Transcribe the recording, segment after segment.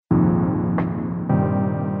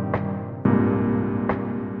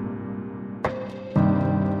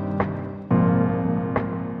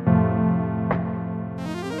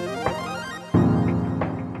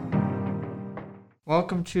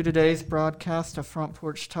Welcome to today's broadcast of Front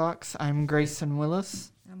Porch Talks. I'm Grayson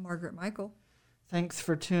Willis. I'm Margaret Michael. Thanks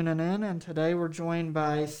for tuning in, and today we're joined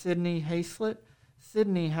by Sydney Haslett.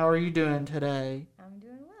 Sydney, how are you doing today? I'm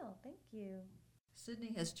doing well, thank you.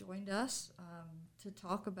 Sydney has joined us to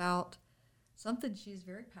talk about something she's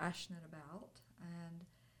very passionate about, and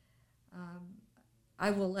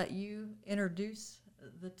I will let you introduce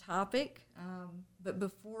the topic, but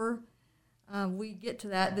before we get to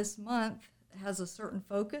that, this month has a certain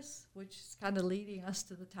focus, which is kind of leading us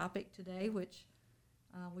to the topic today, which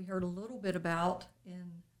we heard a little bit about in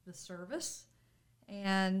the service,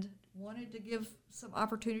 and wanted to give some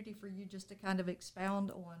opportunity for you just to kind of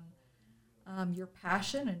expound on your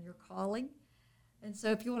passion and your calling. And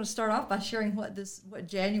so if you want to start off by sharing what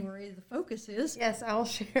January the focus is. Yes, I'll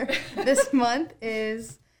share. This month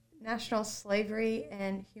is National Slavery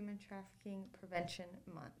and Human Trafficking Prevention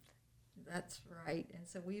Month. That's right. And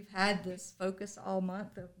so we've had this focus all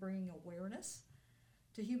month of bringing awareness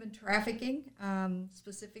to human trafficking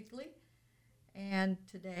specifically. And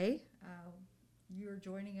today you're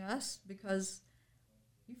joining us because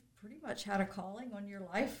you've pretty much had a calling on your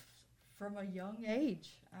life from a young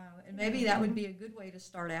age. And maybe that would be a good way to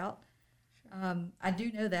start out. I do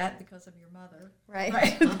know that because of your mother.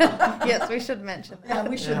 Right. Yes, we should mention that. Yeah,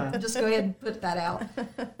 we should just go ahead and put that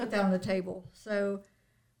on the table. So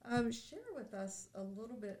share with us a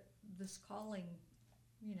little bit this calling,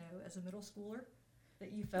 as a middle schooler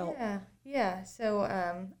that you felt. Yeah. So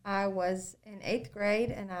I was in 8th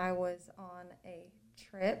grade, and I was on a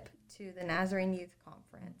trip to the Nazarene Youth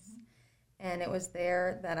Conference. Mm-hmm. And it was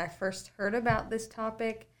there that I first heard about this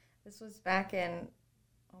topic. This was back in,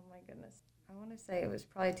 oh my goodness, I want to say it was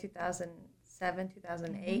probably 2007,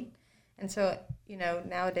 2008. Mm-hmm. And so,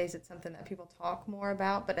 nowadays it's something that people talk more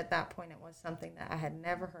about, but at that point it was something that I had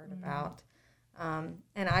never heard about.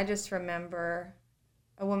 And I just remember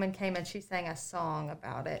a woman came and she sang a song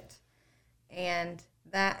about it. And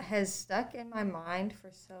that has stuck in my mind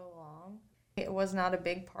for so long. It was not a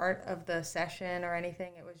big part of the session or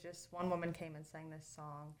anything. It was just one woman came and sang this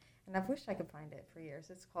song. And I've wished I could find it for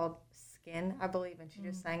years. It's called Skin, I believe, and she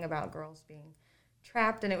just sang about girls being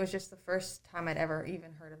trapped, and it was just the first time I'd ever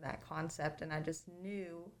even heard of that concept, and I just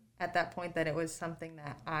knew at that point that it was something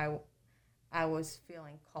that I was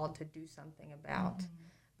feeling called to do something about. Mm-hmm.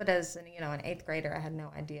 But as an 8th grader, I had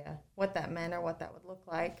no idea what that meant or what that would look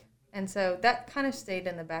like, and so that kind of stayed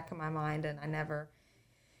in the back of my mind, and I never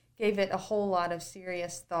gave it a whole lot of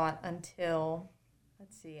serious thought until,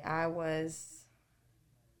 I was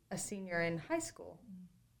a senior in high school,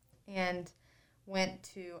 and went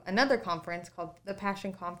to another conference called the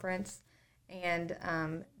Passion Conference, and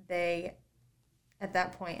they, at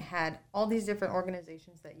that point, had all these different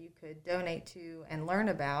organizations that you could donate to and learn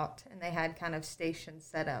about, and they had kind of stations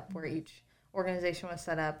set up where each organization was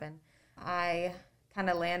set up, and I kind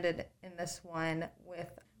of landed in this one with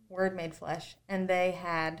Word Made Flesh, and they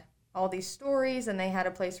had all these stories, and they had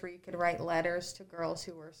a place where you could write letters to girls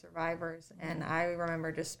who were survivors, and I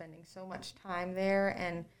remember just spending so much time there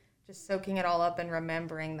and just soaking it all up and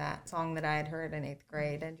remembering that song that I had heard in 8th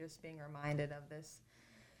grade and just being reminded of this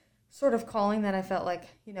sort of calling that I felt like,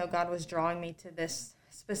 God was drawing me to this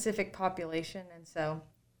specific population. And so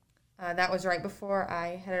that was right before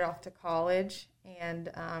I headed off to college, and,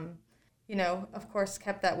 of course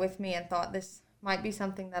kept that with me and thought this might be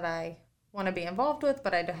something that I want to be involved with,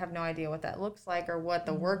 but I have no idea what that looks like or what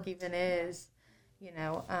the work even is,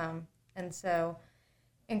 and so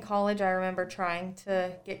in college, I remember trying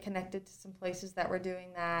to get connected to some places that were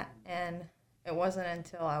doing that, and it wasn't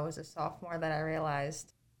until I was a sophomore that I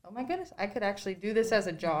realized, oh my goodness, I could actually do this as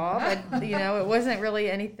a job. It wasn't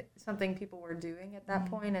really something people were doing at that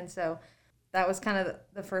point, and so that was kind of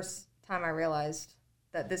the first time I realized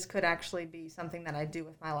that this could actually be something that I do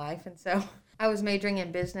with my life. And so I was majoring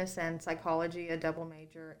in business and psychology, a double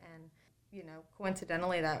major, and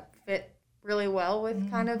coincidentally that fit really well with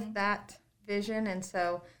kind of that vision. And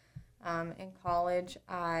so in college,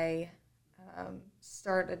 I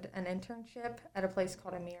started an internship at a place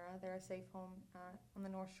called Amira. They're a safe home on the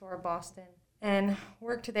North Shore of Boston, and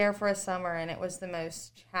worked there for a summer, and it was the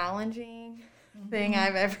most challenging thing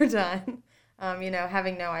I've ever done.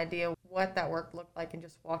 Having no idea what that work looked like and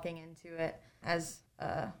just walking into it as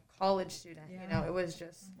a college student. It was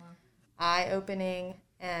just eye-opening,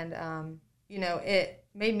 and it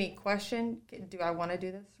made me question, do I want to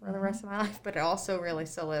do this for the rest of my life? But it also really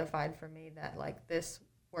solidified for me that, this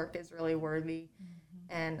work is really worthy,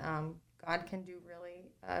 and God can do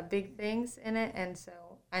really big things in it. And so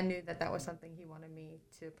I knew that was something he wanted me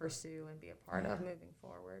to pursue and be a part of moving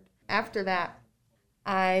forward. After that,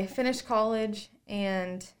 I finished college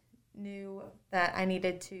and knew that I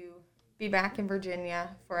needed to be back in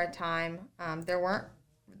Virginia for a time.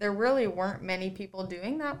 There really weren't many people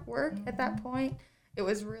doing that work at that point. It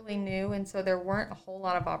was really new, and so there weren't a whole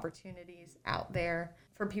lot of opportunities out there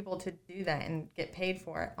for people to do that and get paid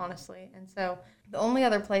for it, honestly. And so the only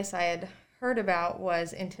other place I had heard about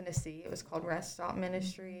was in Tennessee. It was called Rest Stop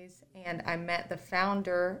Ministries, and I met the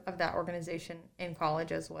founder of that organization in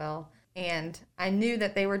college as well. And I knew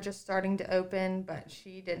that they were just starting to open, but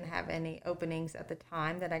she didn't have any openings at the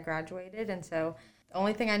time that I graduated. And so the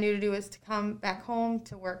only thing I knew to do was to come back home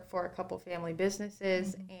to work for a couple family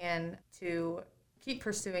businesses and to keep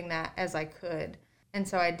pursuing that as I could. And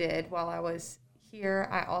so I did. While I was here,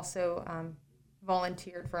 I also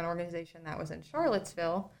volunteered for an organization that was in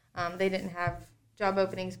Charlottesville. They didn't have job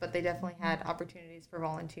openings, but they definitely had opportunities for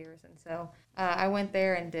volunteers. And so I went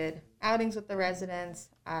there and did outings with the residents.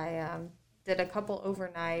 I did a couple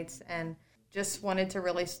overnights and just wanted to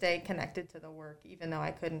really stay connected to the work, even though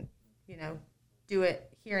I couldn't, do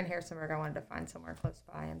it here in Harrisonburg. I wanted to find somewhere close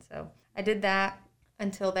by. And so I did that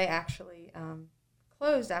until they actually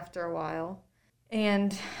closed after a while.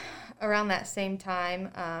 And around that same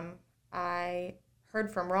time, I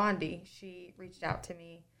heard from Rondi. She reached out to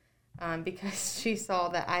me because she saw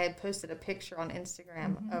that I had posted a picture on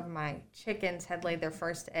Instagram of my chickens had laid their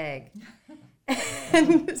first egg.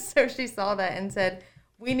 And so she saw that and said,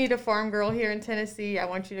 "We need a farm girl here in Tennessee. I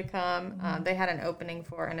want you to come." They had an opening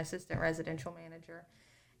for an assistant residential manager.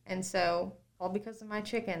 And so, all because of my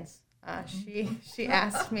chickens, she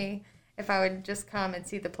asked me if I would just come and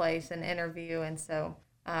see the place and interview. And so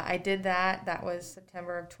I did that. That was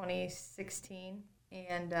September of 2016.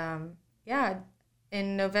 And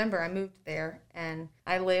in November, I moved there, and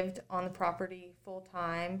I lived on the property full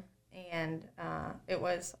time, and it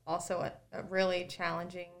was also a really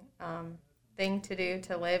challenging thing to do,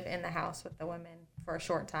 to live in the house with the women for a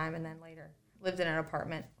short time, and then later lived in an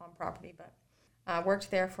apartment on property. But I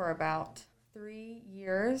worked there for about 3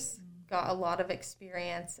 years, got a lot of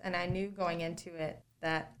experience, and I knew going into it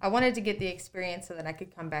that I wanted to get the experience so that I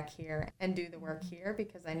could come back here and do the work here,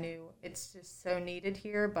 because I knew it's just so needed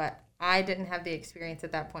here, but I didn't have the experience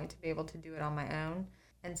at that point to be able to do it on my own.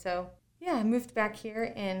 And so, I moved back here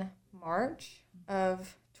in March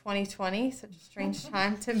of 2020, such a strange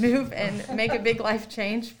time to move and make a big life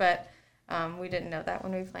change, but we didn't know that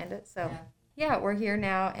when we planned it. So, we're here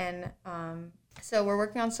now, and so we're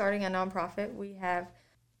working on starting a nonprofit. We have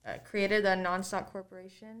created a non-stock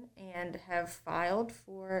corporation and have filed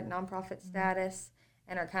for nonprofit status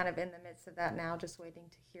and are kind of in the midst of that now, just waiting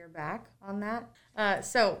to hear back on that.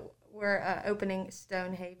 So we're opening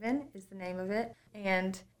Stonehaven is the name of it.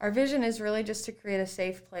 And our vision is really just to create a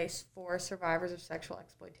safe place for survivors of sexual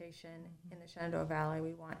exploitation in the Shenandoah Valley.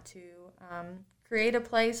 We want to create a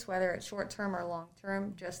place, whether it's short-term or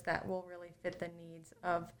long-term, just that will really fit the needs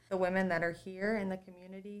of the women that are here in the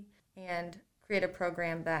community, and create a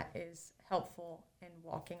program that is helpful in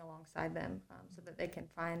walking alongside them so that they can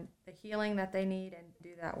find the healing that they need and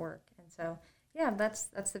do that work. And so,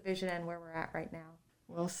 that's the vision and where we're at right now.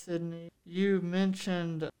 Well, Sydney, you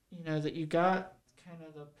mentioned, that you got kind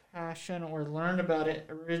of the passion or learned about it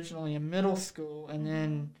originally in middle school, and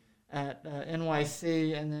then at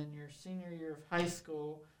NYC, and then your senior year of high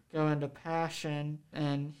school, go into passion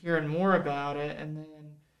and hearing more about it, and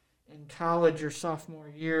then in college, your sophomore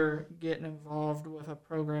year, getting involved with a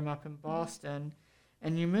program up in Boston.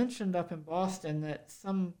 And you mentioned up in Boston that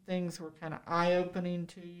some things were kind of eye-opening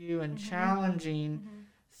to you and challenging.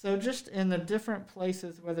 So just in the different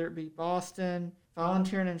places, whether it be Boston,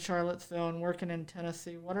 volunteering in Charlottesville, and working in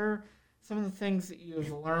Tennessee, what are some of the things that you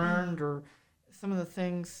have learned, or some of the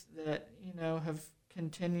things that, have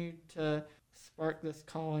continued to spark this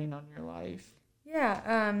calling on your life?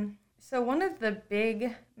 So one of the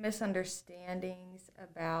big misunderstandings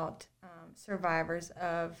about survivors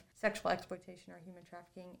of sexual exploitation or human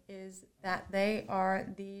trafficking is that they are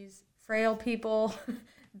these frail people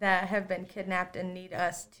that have been kidnapped and need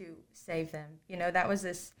us to save them. That was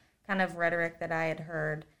this kind of rhetoric that I had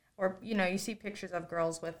heard. Or, you see pictures of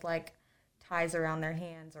girls with, like, ties around their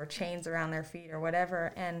hands or chains around their feet or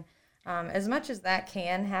whatever. And as much as that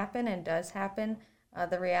can happen and does happen,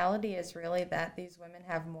 the reality is really that these women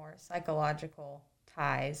have more psychological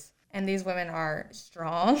ties. And these women are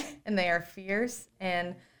strong and they are fierce,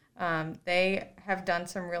 and they have done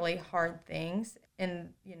some really hard things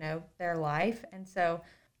in, their life. And so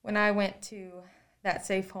when I went to that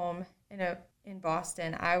safe home in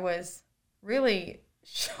Boston, I was really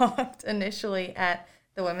shocked initially at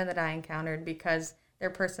the women that I encountered, because their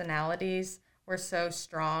personalities were so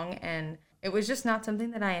strong, and it was just not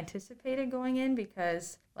something that I anticipated going in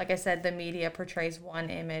because, like I said, the media portrays one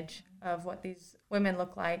image of what these women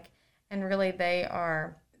look like. And really, they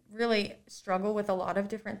really struggle with a lot of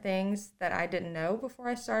different things that I didn't know before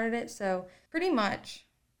I started it. So pretty much,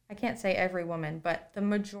 I can't say every woman, but the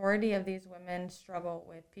majority of these women struggle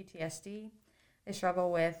with PTSD. They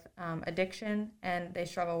struggle with addiction, and they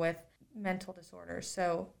struggle with mental disorders.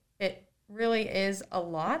 So it really is a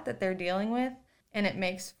lot that they're dealing with, and it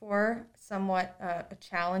makes for somewhat a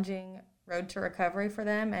challenging road to recovery for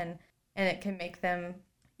them, and it can make them,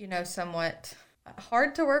 somewhat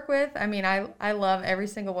hard to work with. I mean, I love every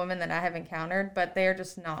single woman that I have encountered, but they're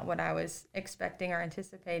just not what I was expecting or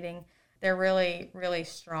anticipating. They're really, really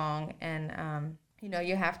strong, and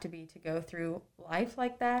you have to be to go through life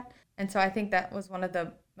like that. And so I think that was one of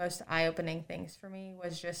the most eye-opening things for me,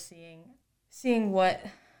 was just seeing what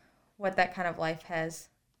that kind of life has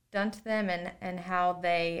done to them, and how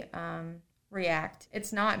they react.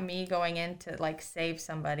 It's not me going in to like save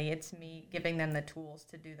somebody. It's me giving them the tools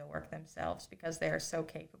to do the work themselves, because they are so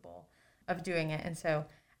capable of doing it. And so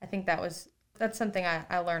I think that's something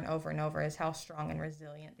I learn over and over, is how strong and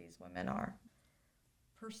resilient these women are.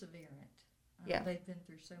 Perseverant. Yeah. They've been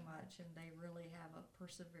through so much, and they really have a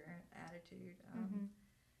perseverant attitude.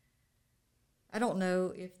 I don't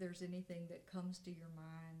know if there's anything that comes to your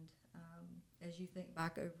mind as you think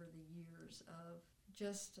back over the years of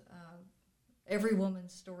just every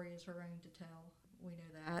woman's story is her own to tell. We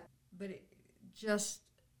know that. But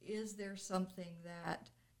is there something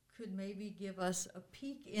that could maybe give us a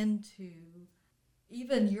peek into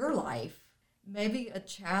even your life, maybe a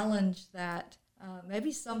challenge that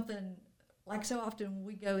maybe something, like so often when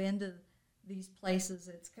we go into these places,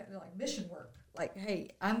 it's kind of like mission work. Like,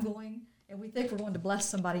 hey, I'm going, and we think we're going to bless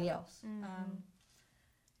somebody else. Mm-hmm.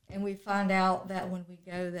 And we find out that when we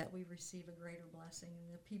go that we receive a greater blessing,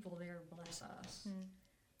 and the people there bless us. Mm.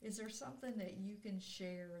 Is there something that you can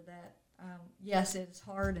share that, yes, it's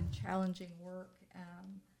hard and challenging work,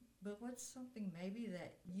 but what's something maybe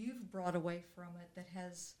that you've brought away from it that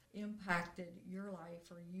has impacted your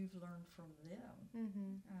life, or you've learned from them?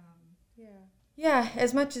 Mm-hmm. Yeah,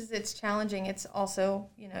 as much as it's challenging, it's also,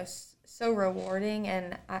 so rewarding,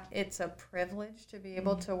 and it's a privilege to be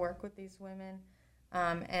able to work with these women.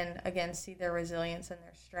 And again, see their resilience and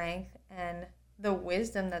their strength and the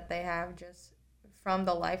wisdom that they have just from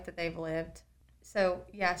the life that they've lived. So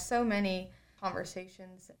yeah, so many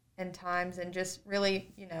conversations and times, and just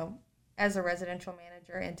really, as a residential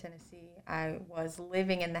manager in Tennessee, I was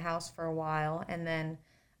living in the house for a while. And then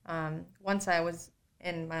once I was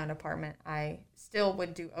in my own apartment, I still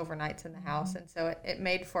would do overnights in the house. And so it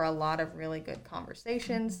made for a lot of really good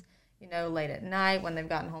conversations, late at night when they've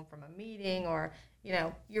gotten home from a meeting, or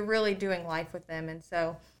you're really doing life with them. And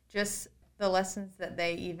so just the lessons that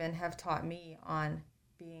they even have taught me on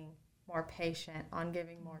being more patient, on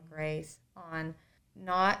giving more grace, on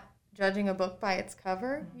not judging a book by its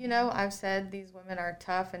cover. I've said these women are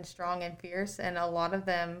tough and strong and fierce, and a lot of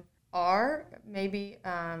them are. Maybe,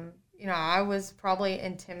 I was probably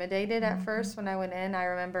intimidated at first when I went in. I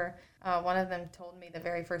remember one of them told me the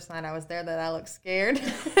very first night I was there that I looked scared.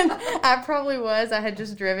 I probably was. I had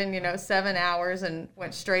just driven, 7 hours and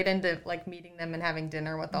went straight into like meeting them and having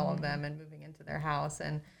dinner with all of them and moving into their house.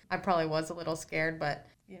 And I probably was a little scared, but,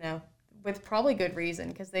 with probably good reason,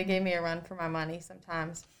 because they gave me a run for my money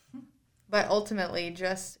sometimes. But ultimately,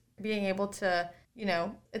 just being able to,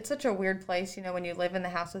 it's such a weird place, when you live in the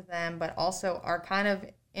house with them, but also are kind of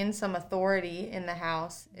in some authority in the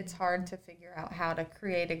house. It's hard to figure out how to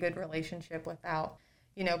create a good relationship without,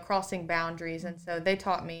 crossing boundaries. And so they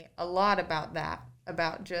taught me a lot about that,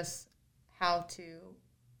 about just how to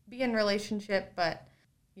be in relationship, but,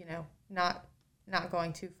 not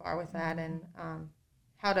going too far with that, and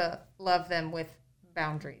how to love them with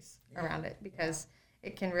boundaries around it, because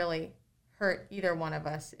it can really hurt either one of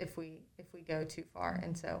us if we go too far.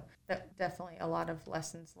 And so definitely a lot of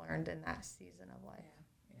lessons learned in that season of life.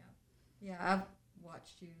 Yeah, I've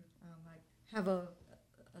watched you. I have a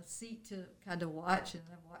seat to kind of watch, and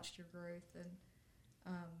I've watched your growth.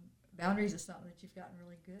 And boundaries is something that you've gotten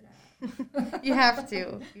really good at. You have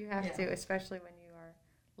to, especially when you are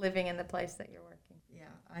living in the place that you're working. Yeah,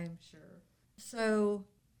 I'm sure. So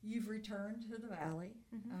you've returned to the Valley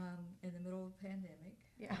in the middle of the pandemic.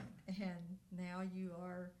 Yeah. And now you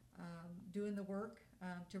are doing the work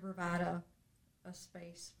to provide a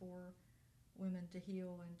space for women to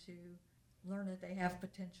heal and to learn that they have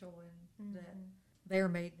potential, and that they're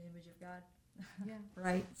made in the image of God. Yeah.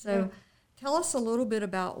 Right? So tell us a little bit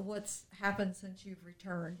about what's happened since you've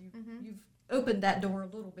returned. You've opened that door a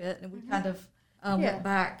little bit, and we kind of went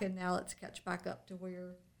back, and now let's catch back up to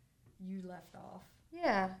where you left off.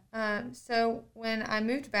 Yeah. So when I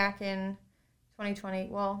moved back in 2020,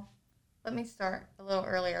 well, let me start a little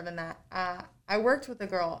earlier than that. I worked with a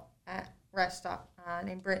girl at Rest Stop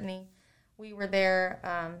named Brittany. We were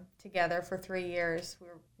there together for 3 years. We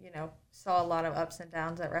were, saw a lot of ups and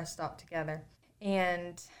downs at Rest Stop together.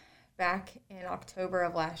 And back in October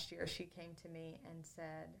of last year, she came to me and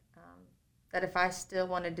said that if I still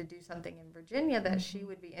wanted to do something in Virginia, that she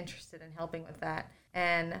would be interested in helping with that.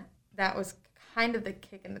 And that was kind of the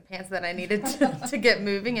kick in the pants that I needed to get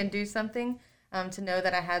moving and do something. To know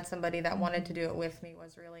that I had somebody that wanted to do it with me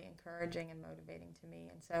was really encouraging and motivating to me.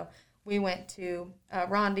 And so we went to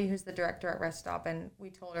Rondi, who's the director at Rest Stop, and we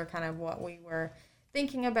told her kind of what we were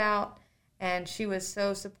thinking about. And she was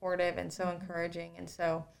so supportive and so encouraging. And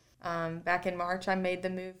so back in March, I made the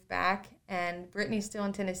move back. And Brittany's still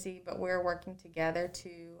in Tennessee, but we're working together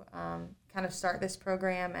to kind of start this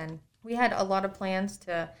program. And we had a lot of plans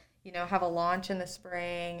to have a launch in the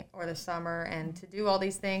spring or the summer and to do all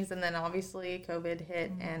these things. And then obviously COVID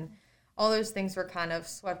hit and all those things were kind of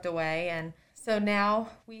swept away. And so now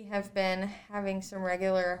we have been having some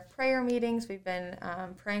regular prayer meetings. We've been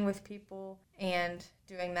praying with people and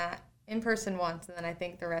doing that in person once. And then I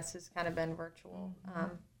think the rest has kind of been virtual.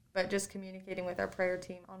 But just communicating with our prayer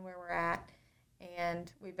team on where we're at.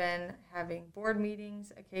 And we've been having board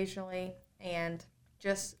meetings occasionally and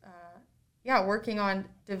just working on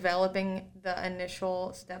developing the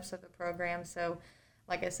initial steps of the program. So,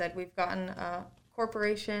 like I said, we've gotten a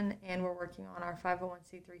corporation and we're working on our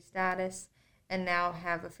 501c3 status and now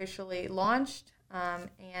have officially launched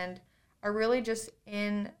and are really just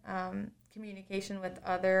in communication with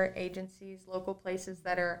other agencies, local places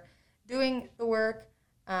that are doing the work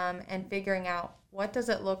and figuring out what does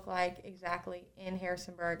it look like exactly in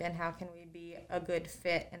Harrisonburg and how can we be a good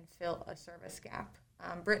fit and fill a service gap.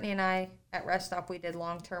 Brittany and I at Rest Stop, we did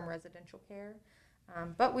long-term residential care,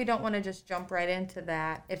 but we don't want to just jump right into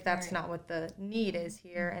that if that's not what the need is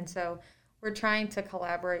here. And so we're trying to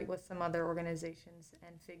collaborate with some other organizations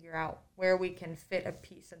and figure out where we can fit a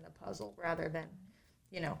piece in the puzzle rather than,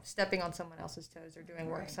 stepping on someone else's toes or doing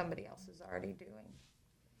work somebody else is already doing.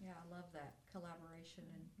 Yeah, I love that collaboration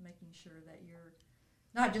and making sure that you're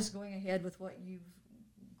not just going ahead with what you've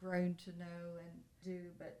grown to know and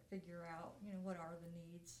do, but figure out, what are the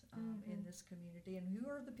needs in this community and who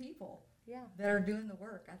are the people that are doing the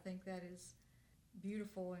work. I think that is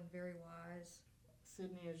beautiful and very wise.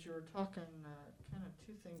 Sydney, as you were talking, kind of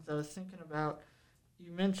two things I was thinking about.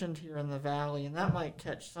 You mentioned here in the Valley, and that might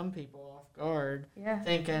catch some people off guard,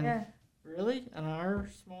 thinking, really, in our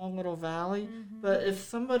small little valley? But if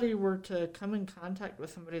somebody were to come in contact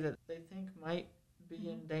with somebody that they think might be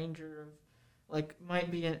in danger of, might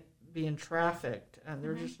be being trafficked, and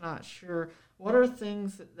they're just not sure, what are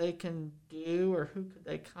things that they can do, or who could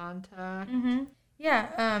they contact?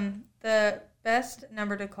 The best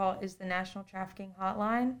number to call is the National Trafficking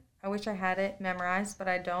Hotline. I wish I had it memorized, but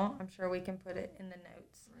I don't. I'm sure we can put it in the notes.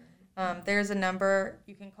 There's a number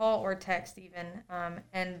you can call or text even,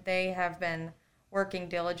 and they have been working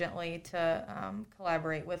diligently to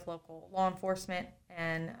collaborate with local law enforcement,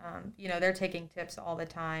 and they're taking tips all the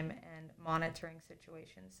time and monitoring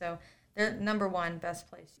situations. So they're number one best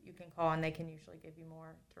place you can call, and they can usually give you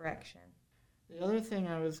more direction. The other thing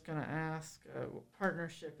I was going to ask,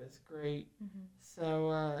 partnership is great.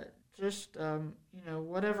 So just,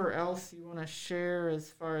 whatever else you want to share as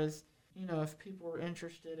far as, if people are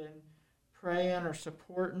interested in praying or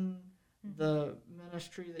supporting the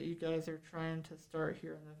ministry that you guys are trying to start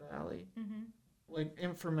here in the Valley. Like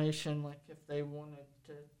information, like if they wanted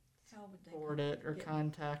to support it or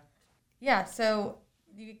contact. Yeah, so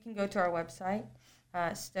you can go to our website,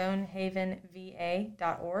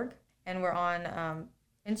 stonehavenva.org, and we're on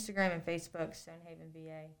Instagram and Facebook, Stonehaven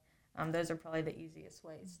VA. Those are probably the easiest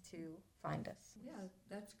ways to find us. Yeah,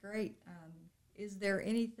 that's great. Is there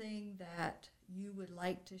anything that you would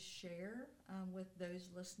like to share with those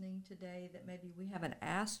listening today that maybe we haven't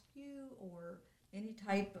asked you, or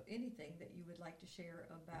anything that you would like to share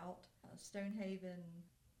about Stonehaven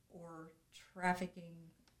or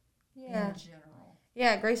trafficking in general?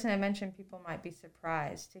 Yeah, Grayson had mentioned people might be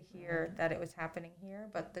surprised to hear that it was happening here,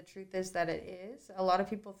 but the truth is that it is. A lot of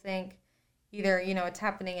people think either, it's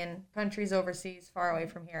happening in countries overseas far away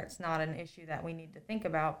from here. It's not an issue that we need to think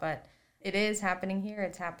about, but it is happening here.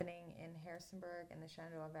 It's happening in Harrisonburg and the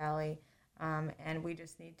Shenandoah Valley, and we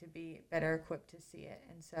just need to be better equipped to see it.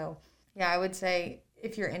 And so, I would say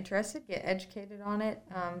if you're interested, get educated on it.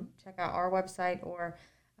 Check out our website, or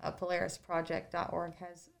PolarisProject.org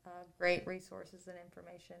has great resources and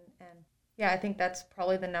information. And I think that's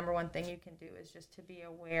probably the number one thing you can do is just to be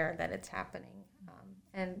aware that it's happening.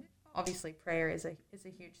 And obviously prayer is a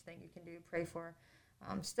huge thing you can do. Pray for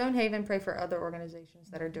Stonehaven, pray for other organizations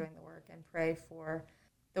that are doing the work, and pray for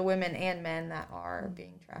the women and men that are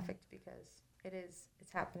being trafficked, because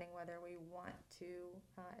it's happening whether we want to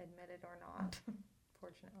admit it or not,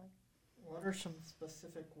 fortunately. What are some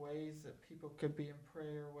specific ways that people could be in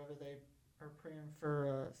prayer, whether they are praying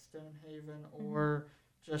for Stonehaven or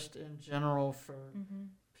just in general for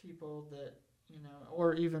people that,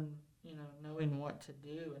 or even, knowing what to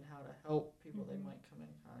do and how to help people they might come in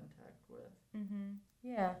contact with?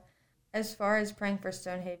 Yeah. As far as praying for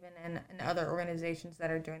Stonehaven and other organizations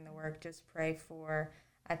that are doing the work, just pray for,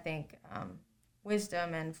 I think,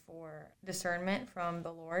 wisdom and for discernment from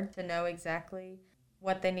the Lord to know exactly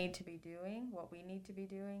what they need to be doing, what we need to be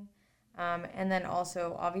doing. And then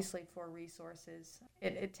also, obviously, for resources.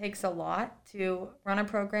 It takes a lot to run a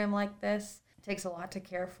program like this. It takes a lot to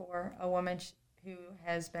care for a woman who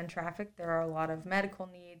has been trafficked. There are a lot of medical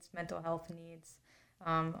needs, mental health needs,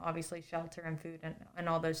 obviously shelter and food and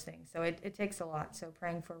all those things. So it takes a lot. So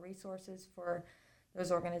praying for resources for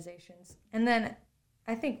those organizations. And then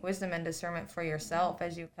I think wisdom and discernment for yourself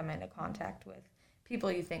as you come into contact with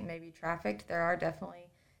people you think may be trafficked. There are definitely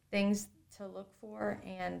things to look for,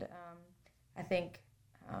 and I think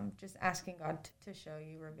just asking God to show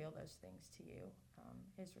you, reveal those things to you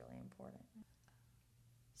is really important.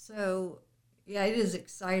 So, yeah, it is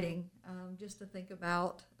exciting just to think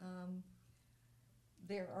about.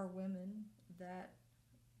 There are women that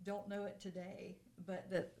don't know it today, but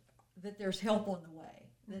that there's help on the way,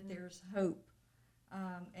 that there's hope.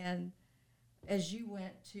 And as you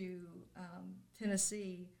went to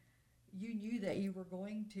Tennessee, you knew that you were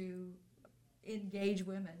going to engage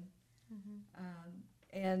women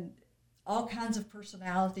and all kinds of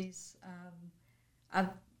personalities. I've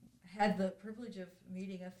had the privilege of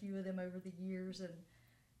meeting a few of them over the years and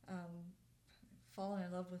fallen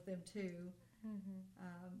in love with them too.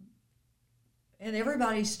 And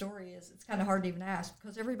everybody's story it's kind of hard to even ask,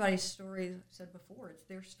 because everybody's story, as I said before, it's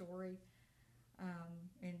their story,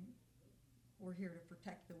 and we're here to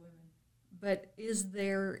protect the women. But is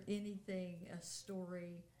there anything, a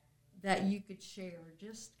story that you could share,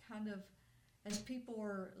 just kind of as people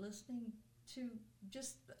are listening, to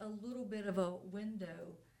just a little bit of a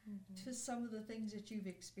window to some of the things that you've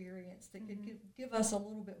experienced that could give us a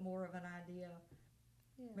little bit more of an idea,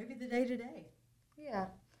 maybe the day-to-day? Yeah.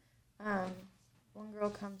 One girl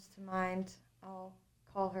comes to mind. I'll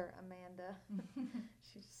call her Amanda.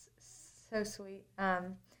 She's so sweet.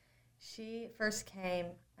 She first came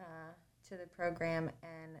to the program,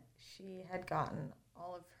 and she had gotten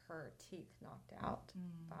all of her teeth knocked out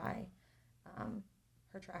by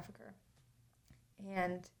her trafficker.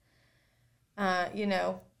 And,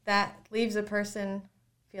 that leaves a person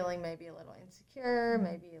feeling maybe a little insecure,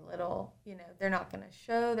 maybe a little, they're not going to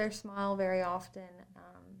show their smile very often.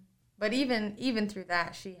 But even through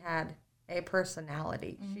that, she had a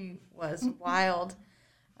personality. She was wild.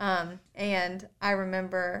 And I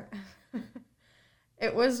remember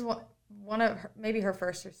it was one of her, maybe her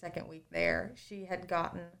first or second week there, she had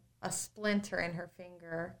gotten a splinter in her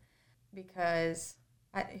finger because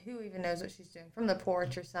who even knows what she's doing, from the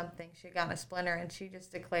porch or something. She had gotten a splinter, and she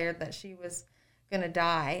just declared that she was going to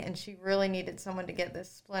die, and she really needed someone to get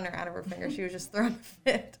this splinter out of her finger. She was just throwing a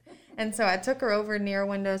fit. And so I took her over near a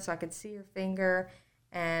window so I could see her finger,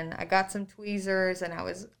 and I got some tweezers, and I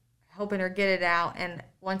was helping her get it out. And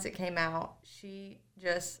once it came out, she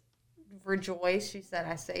just rejoiced. She said,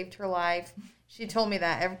 I saved her life. She told me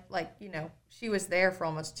that, she was there for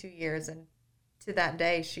almost 2 years, and to that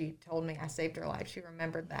day, she told me I saved her life. She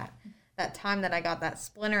remembered that time that I got that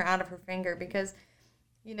splinter out of her finger, because,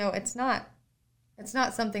 it's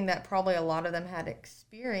not something that probably a lot of them had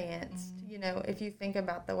experienced. If you think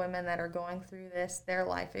about the women that are going through this, their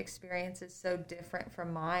life experience is so different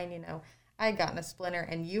from mine. I had gotten a splinter,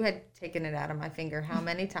 and you had taken it out of my finger how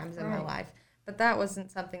many times in my life? But that wasn't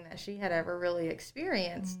something that she had ever really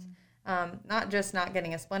experienced. Not just not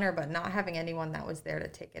getting a splinter, but not having anyone that was there to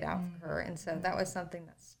take it out for her. And so that was something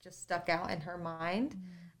that's just stuck out in her mind,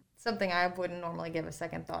 something I wouldn't normally give a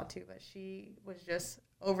second thought to, but she was just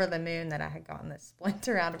over the moon that I had gotten this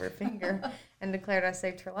splinter out of her finger and declared I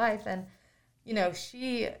saved her life. And,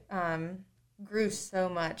 she grew so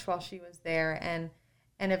much while she was there. And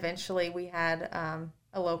eventually we had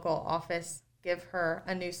a local office give her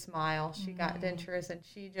a new smile. She got dentures, and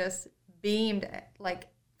she just beamed,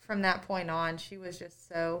 from that point on. She was just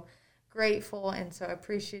so grateful and so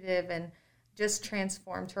appreciative, and just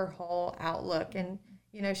transformed her whole outlook. And,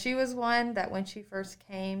 she was one that when she first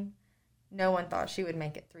came, no one thought she would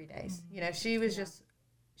make it 3 days. She was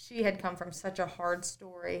she had come from such a hard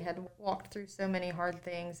story, had walked through so many hard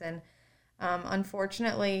things, and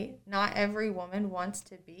unfortunately, not every woman wants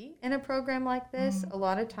to be in a program like this. A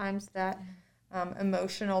lot of times that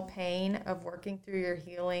emotional pain of working through your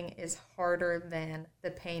healing is harder than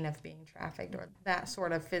the pain of being trafficked or that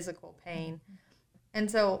sort of physical pain. And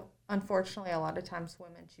so, unfortunately, a lot of times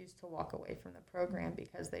women choose to walk away from the program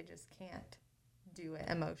because they just can't do it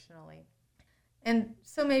emotionally. And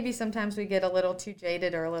so maybe sometimes we get a little too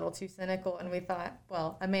jaded or a little too cynical, and we thought,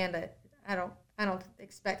 well, Amanda, I don't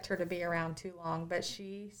expect her to be around too long, but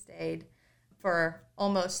she stayed for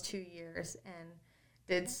almost 2 years and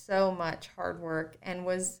did so much hard work and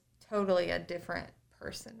was totally a different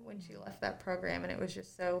person when she left that program. And it was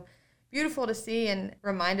just so beautiful to see and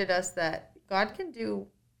reminded us that God can do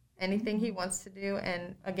anything he wants to do.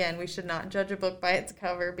 And again, we should not judge a book by its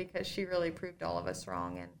cover, because she really proved all of us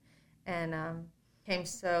wrong and came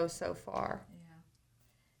so far.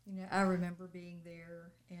 Yeah. I remember being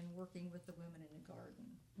there and working with the women in the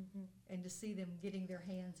garden, and to see them getting their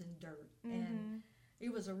hands in dirt. And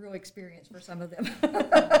it was a real experience for some of them.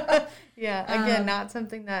 Yeah, again, not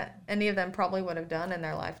something that any of them probably would have done in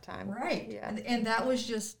their lifetime. Right. Yeah. And that was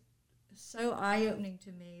just so eye-opening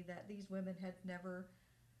to me, that these women had never,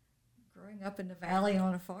 growing up in the valley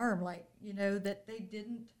on a farm, that they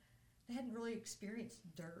hadn't really experienced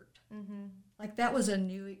dirt. Like, that was a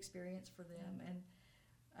new experience for them.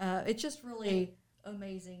 And it's just really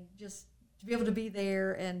amazing just to be able to be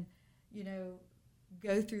there and,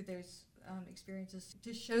 go through those experiences,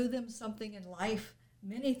 to show them something in life,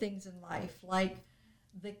 many things in life, like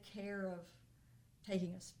the care of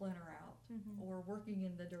taking a splinter out or working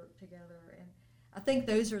in the dirt together. And I think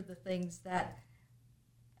those are the things that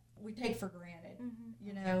we take for granted.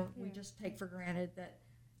 We just take for granted that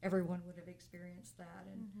everyone would have experienced that.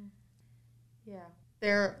 And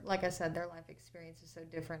like I said, their life experience is so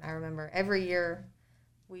different. I remember every year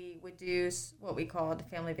we would do what we called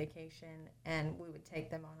family vacation, and we would take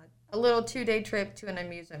them on a little 2-day trip to an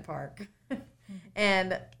amusement park.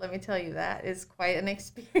 And let me tell you, that is quite an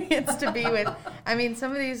experience to be with. I mean,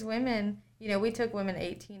 some of these women, we took women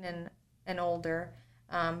 18 and older,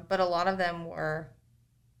 but a lot of them were,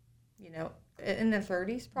 in their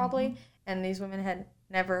 30s probably, and these women had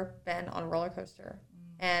never been on a roller coaster.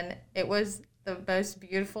 And it was the most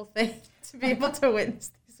beautiful thing to be able to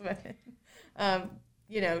witness these women,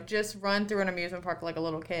 just run through an amusement park like a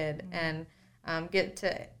little kid and get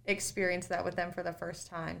to experience that with them for the first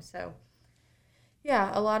time. So,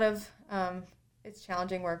 yeah, a lot of it's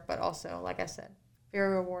challenging work, but also, like I said,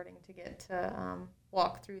 very rewarding to get to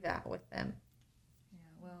walk through that with them.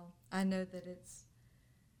 Yeah, well, I know that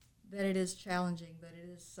it is challenging, but it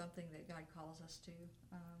is something that God calls us to.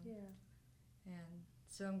 And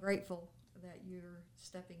so I'm grateful that you're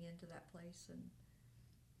stepping into that place and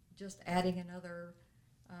just adding another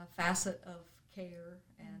facet of care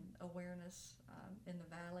and awareness in the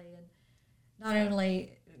valley. And not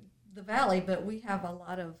only the valley, but we have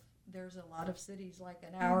there's a lot of cities like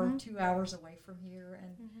an hour, 2 hours away from here.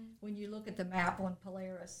 And when you look at the map on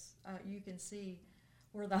Polaris, you can see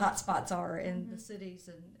where the hot spots are in the cities.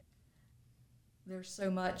 And there's so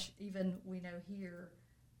much, even we know here,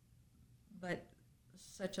 but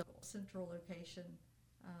such a central location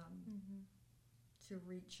to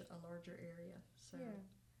reach a larger area. So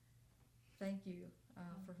thank you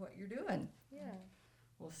for what you're doing. Yeah.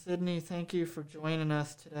 Well, Sydney, thank you for joining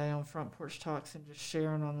us today on Front Porch Talks and just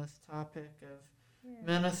sharing on this topic of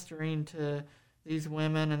ministering to these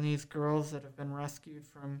women and these girls that have been rescued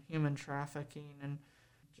from human trafficking. And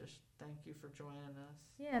just thank you for joining us.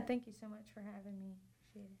 Yeah, thank you so much for having me.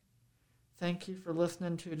 Appreciate it. Thank you for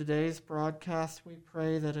listening to today's broadcast. We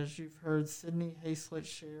pray that as you've heard Sydney Hayslett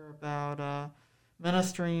share about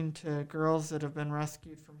ministering to girls that have been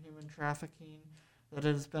rescued from human trafficking, that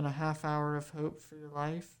it has been a half hour of hope for your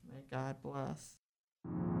life. May God bless.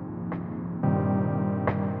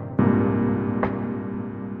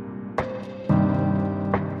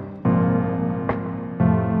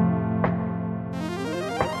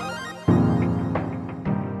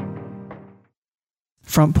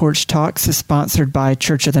 Front Porch Talks is sponsored by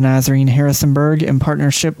Church of the Nazarene Harrisonburg in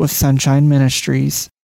partnership with Sunshine Ministries.